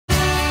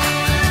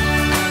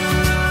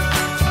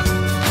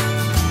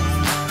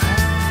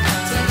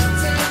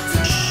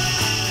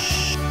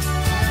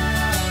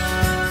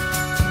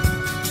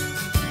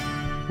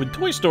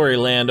Toy Story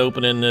Land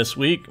opening this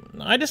week,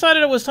 I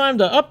decided it was time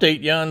to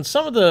update you on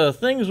some of the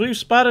things we've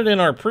spotted in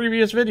our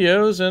previous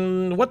videos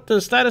and what the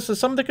status of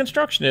some of the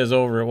construction is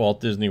over at Walt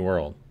Disney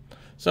World.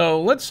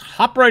 So let's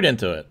hop right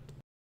into it.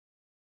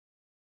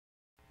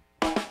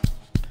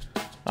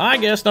 I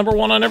guess number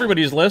one on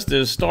everybody's list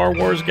is Star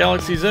Wars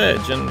Galaxy's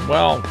Edge, and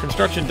while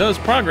construction does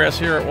progress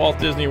here at Walt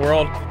Disney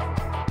World,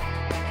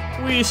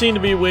 we seem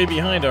to be way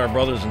behind our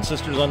brothers and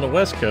sisters on the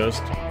West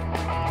Coast.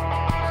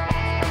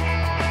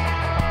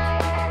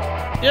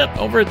 Yep,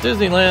 over at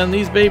Disneyland,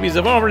 these babies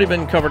have already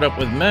been covered up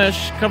with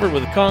mesh, covered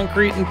with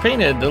concrete, and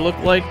painted to look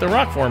like the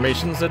rock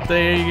formations that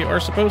they are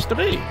supposed to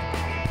be.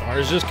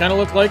 Ours just kind of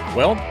look like,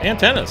 well,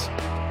 antennas.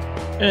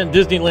 And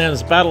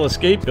Disneyland's Battle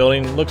Escape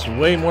building looks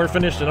way more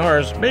finished than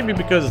ours, maybe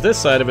because this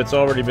side of it's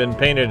already been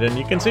painted and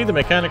you can see the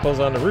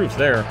mechanicals on the roof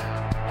there.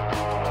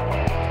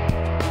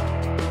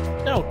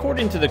 Now,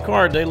 according to the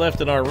card they left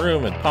in our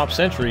room at Pop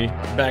Century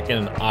back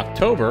in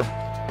October,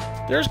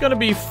 there's going to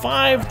be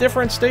 5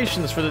 different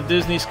stations for the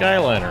Disney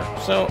Skyliner,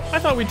 so I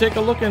thought we'd take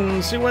a look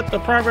and see what the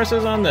progress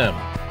is on them.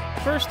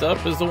 First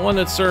up is the one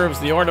that serves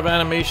the Art of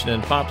Animation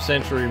in Pop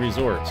Century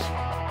Resorts.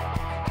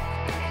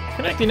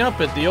 Connecting up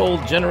at the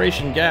old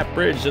Generation Gap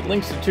Bridge that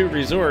links the two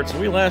resorts,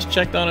 we last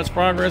checked on its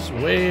progress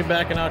way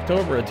back in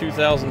October of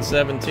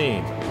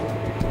 2017.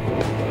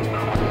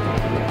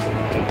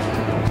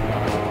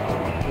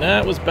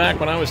 That was back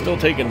when I was still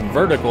taking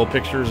vertical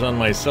pictures on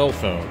my cell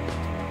phone.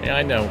 Yeah,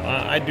 I know,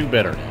 I do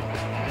better now.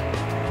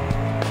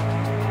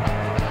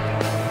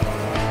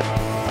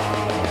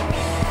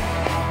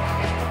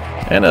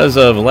 And as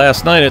of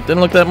last night, it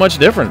didn't look that much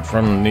different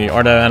from the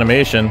Art of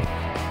Animation.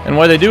 And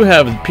while they do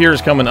have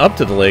piers coming up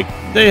to the lake,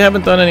 they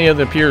haven't done any of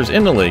the piers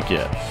in the lake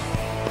yet.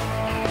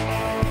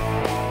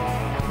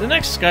 The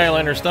next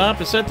Skyliner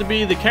stop is set to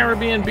be the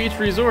Caribbean Beach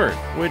Resort,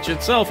 which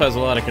itself has a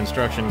lot of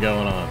construction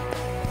going on.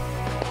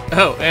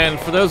 Oh, and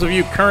for those of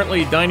you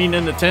currently dining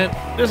in the tent,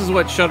 this is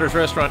what Shutter's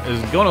restaurant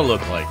is going to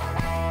look like.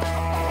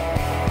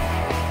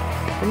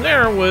 From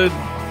there, with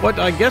what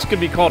I guess could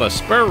be called a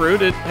spur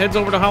route, it heads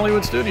over to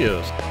Hollywood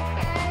Studios.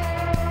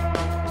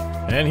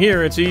 And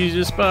here it's easy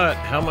to spot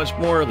how much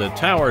more the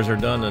towers are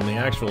done than the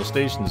actual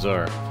stations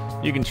are.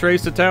 You can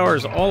trace the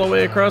towers all the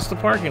way across the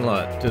parking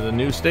lot to the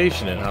new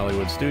station at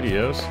Hollywood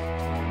Studios.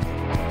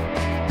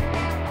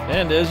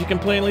 And as you can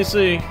plainly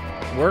see,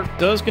 work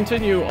does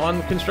continue on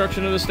the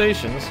construction of the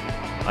stations.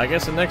 I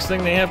guess the next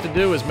thing they have to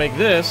do is make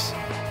this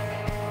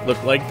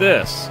look like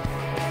this.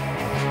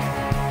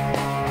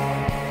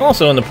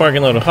 Also in the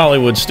parking lot of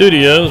Hollywood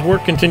Studios,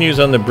 work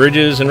continues on the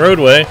bridges and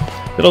roadway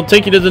that'll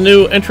take you to the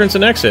new entrance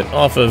and exit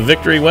off of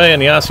Victory Way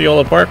and the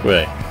Osceola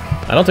Parkway.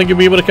 I don't think you'll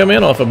be able to come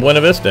in off of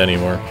Buena Vista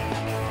anymore.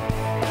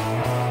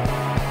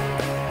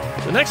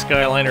 The next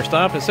Skyliner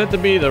stop is set to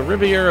be the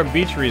Riviera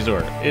Beach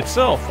Resort,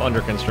 itself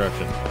under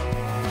construction.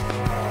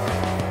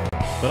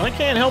 But I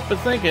can't help but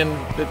thinking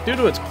that due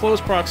to its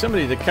close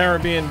proximity to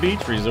Caribbean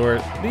Beach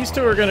Resort, these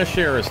two are going to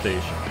share a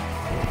station.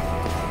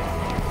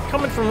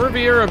 Coming from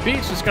Riviera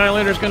Beach, the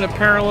Skyliner is going to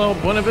parallel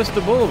Buena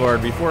Vista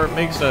Boulevard before it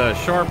makes a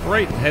sharp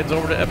right and heads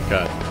over to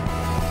Epcot.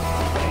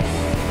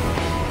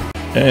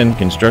 And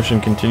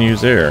construction continues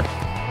there.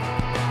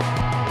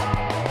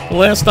 The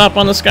last stop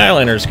on the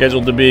Skyliner is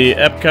scheduled to be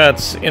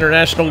Epcot's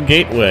International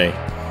Gateway.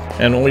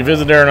 And when we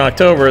visited there in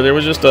October, there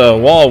was just a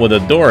wall with a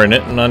door in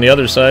it, and on the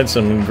other side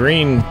some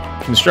green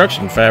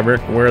construction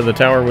fabric where the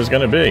tower was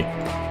going to be.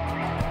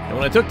 And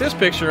when I took this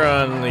picture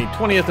on the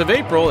 20th of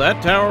April,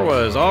 that tower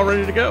was all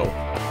ready to go.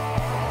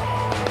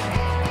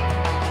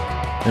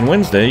 And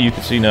Wednesday, you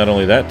could see not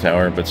only that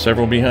tower, but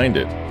several behind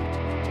it.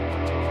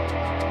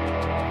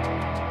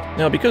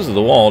 Now, because of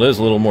the wall, it is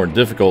a little more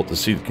difficult to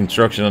see the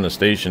construction on the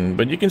station,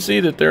 but you can see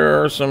that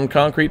there are some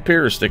concrete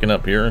piers sticking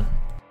up here.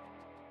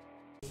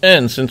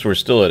 And since we're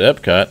still at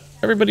Epcot,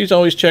 everybody's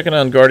always checking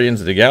on Guardians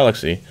of the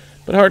Galaxy,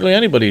 but hardly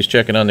anybody's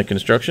checking on the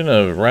construction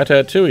of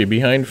Ratatouille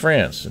behind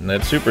France, and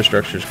that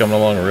superstructure's coming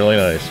along really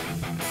nice.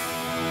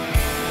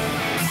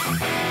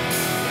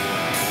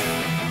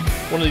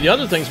 One of the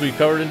other things we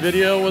covered in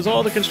video was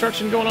all the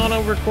construction going on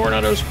over at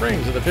Coronado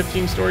Springs of the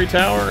 15-story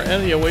tower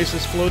and the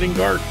Oasis floating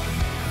garden.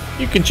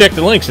 You can check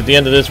the links at the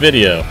end of this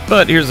video,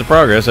 but here's the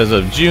progress as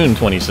of June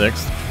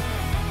 26th.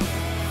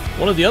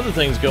 One of the other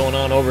things going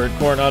on over at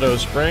Coronado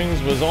Springs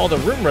was all the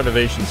room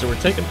renovations that were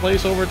taking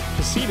place over at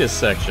the Casitas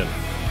section.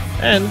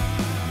 And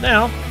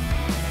now,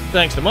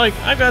 thanks to Mike,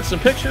 I've got some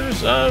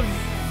pictures of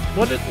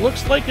what it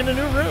looks like in a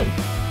new room.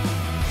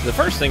 The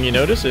first thing you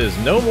notice is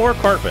no more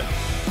carpet.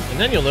 And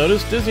then you'll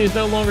notice Disney is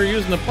no longer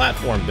using the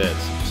platform beds,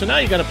 so now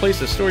you got a place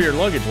to store your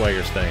luggage while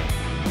you're staying.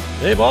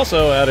 They've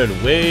also added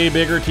way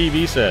bigger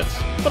TV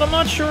sets, but I'm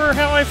not sure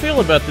how I feel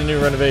about the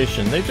new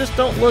renovation. They just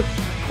don't look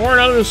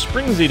Coronado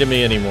Springsy to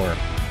me anymore.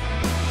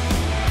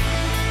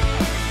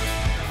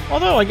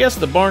 Although I guess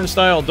the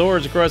barn-style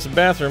doors across the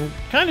bathroom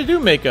kinda do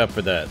make up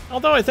for that,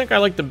 although I think I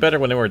liked them better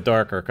when they were a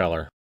darker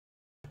color.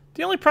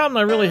 The only problem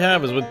I really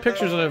have is with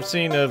pictures that I've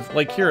seen of,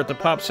 like here at the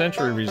Pop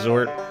Century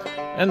Resort,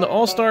 and the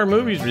All-Star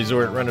Movies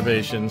Resort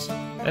renovations.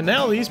 And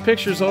now these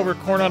pictures over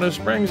Coronado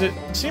Springs, it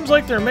seems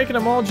like they're making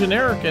them all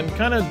generic and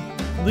kind of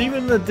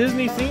leaving the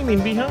Disney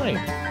theming behind.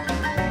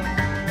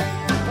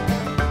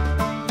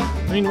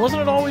 I mean,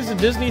 wasn't it always the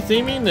Disney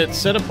theming that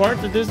set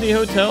apart the Disney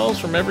hotels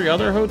from every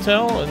other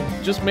hotel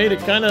and just made it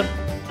kind of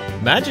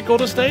magical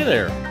to stay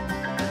there?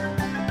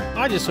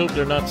 I just hope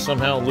they're not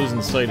somehow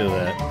losing sight of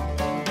that.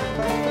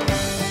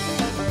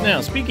 Now,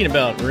 speaking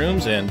about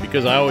rooms, and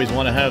because I always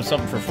want to have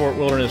something for Fort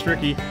Wilderness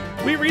Ricky,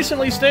 we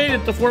recently stayed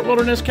at the Fort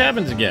Wilderness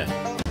Cabins again.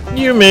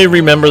 You may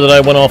remember that I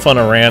went off on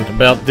a rant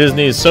about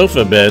Disney's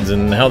sofa beds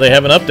and how they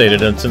haven't updated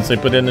them since they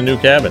put in the new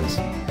cabins.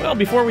 Well,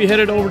 before we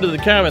headed over to the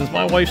cabins,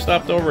 my wife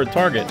stopped over at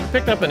Target and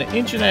picked up an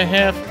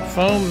 1.5-inch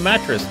foam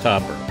mattress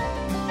topper.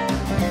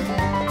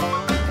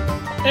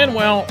 And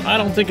while I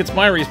don't think it's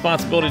my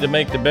responsibility to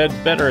make the beds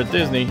better at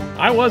Disney,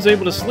 I was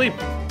able to sleep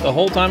the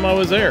whole time I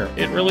was there.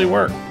 It really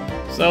worked.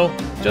 So,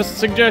 just a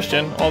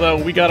suggestion,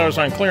 although we got ours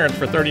on clearance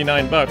for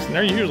 $39 and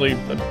they're usually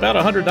about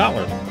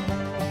 $100.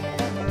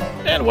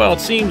 And while it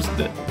seems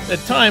that at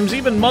times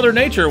even Mother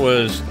Nature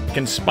was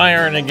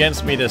conspiring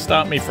against me to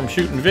stop me from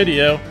shooting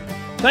video,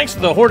 thanks to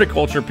the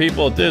horticulture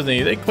people at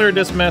Disney, they cleared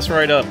this mess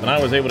right up and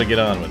I was able to get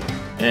on with it.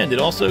 And it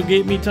also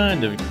gave me time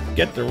to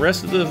get the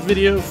rest of the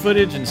video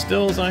footage and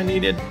stills I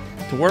needed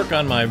to work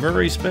on my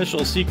very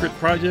special secret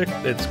project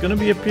that's going to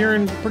be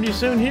appearing pretty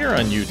soon here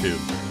on YouTube.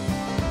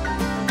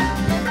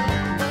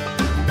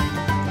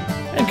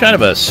 And kind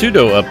of a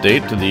pseudo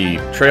update to the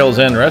Trails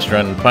End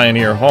restaurant in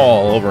Pioneer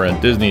Hall over at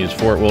Disney's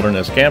Fort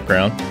Wilderness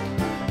Campground.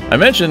 I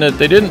mentioned that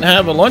they didn't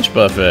have a lunch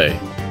buffet,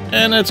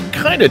 and that's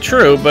kind of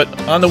true, but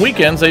on the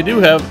weekends they do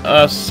have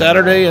a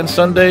Saturday and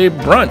Sunday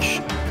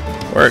brunch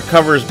where it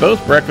covers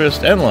both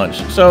breakfast and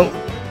lunch. So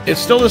it's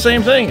still the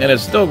same thing and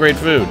it's still great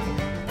food.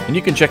 And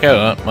you can check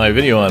out my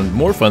video on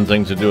more fun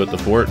things to do at the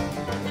fort.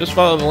 Just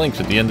follow the links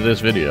at the end of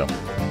this video.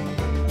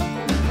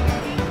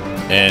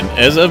 And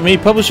as of me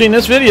publishing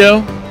this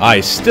video, I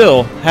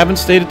still haven't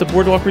stayed at the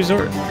Boardwalk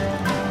Resort.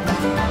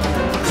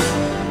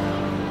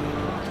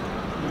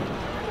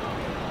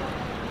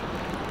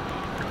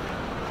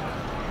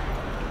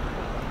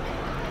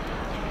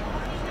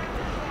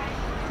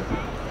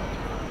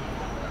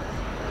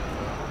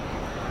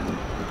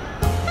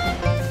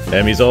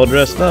 Tammy's all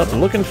dressed up,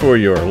 looking for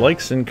your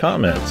likes and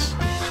comments.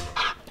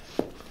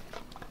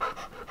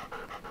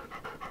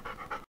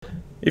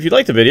 If you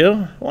liked the video,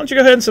 why don't you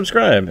go ahead and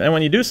subscribe? And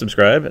when you do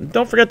subscribe,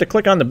 don't forget to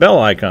click on the bell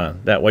icon.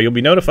 That way you'll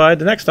be notified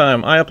the next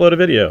time I upload a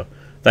video.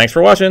 Thanks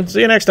for watching.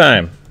 See you next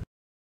time.